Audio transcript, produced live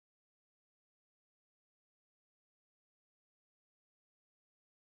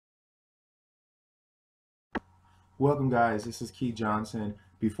Welcome guys, this is Key Johnson.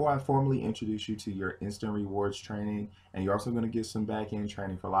 Before I formally introduce you to your instant rewards training, and you're also going to get some back-end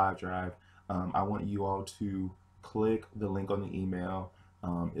training for Live Drive, I want you all to click the link on the email.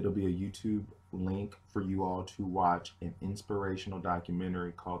 It'll be a YouTube link for you all to watch an inspirational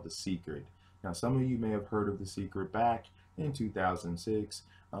documentary called The Secret. Now, some of you may have heard of The Secret back in 2006.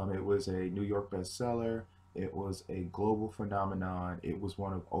 It was a New York bestseller. It was a global phenomenon. It was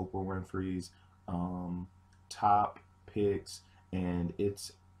one of Oprah Winfrey's top picks, and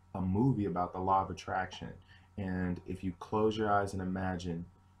it's a movie about the law of attraction. And if you close your eyes and imagine,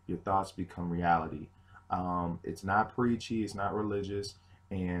 your thoughts become reality. It's not preachy, it's not religious,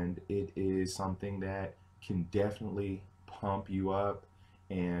 and it is something that can definitely pump you up,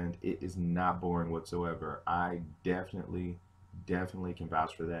 and it is not boring whatsoever. I definitely can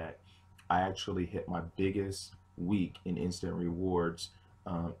vouch for that. I actually hit my biggest week in instant rewards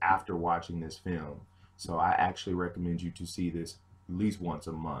after watching this film. So I actually recommend you to see this at least once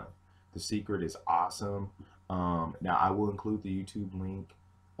a month. The Secret is awesome. Now I will include the YouTube link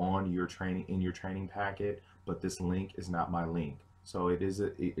on your training packet, but this link is not my link. So it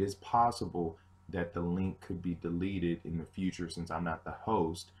is possible that the link could be deleted in the future since I'm not the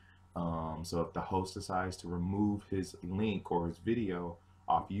host. So if the host decides to remove his link or his video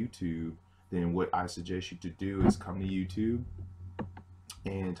off YouTube, then what I suggest you to do is come to YouTube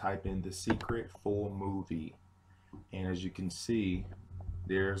and type in The Secret full movie, and as you can see,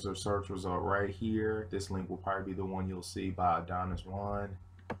 there's a search result right here. This link will probably be the one you'll see by Adonis Juan.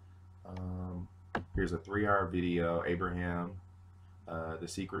 Here's a 3-hour video, Abraham, the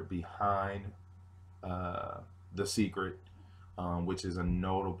secret behind The Secret, which is a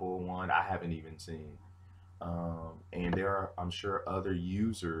notable one I haven't even seen, and there are, I'm sure, other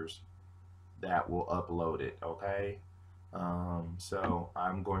users that will upload it. Okay, so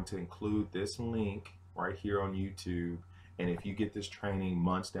I'm going to include this link right here on YouTube, and if you get this training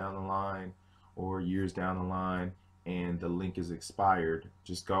months down the line or years down the line and the link is expired,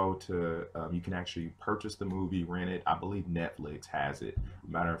 just go to, you can actually purchase the movie, rent it. I believe Netflix has it.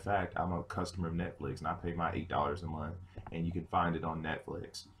 Matter of fact, I'm a customer of Netflix and I pay my $8 a month, and you can find it on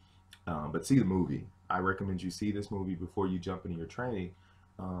Netflix. But see the movie. I recommend you see this movie before you jump into your training,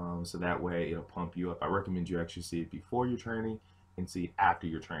 so that way it'll pump you up. I recommend you actually see it before your training and see it after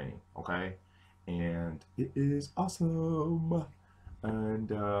your training, okay? And it is awesome.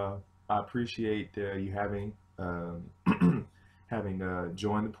 And I appreciate you having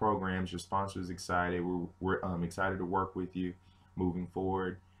joined the programs. Your sponsor is excited. We're excited to work with you moving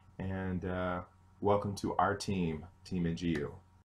forward. And welcome to our team, Team NGU.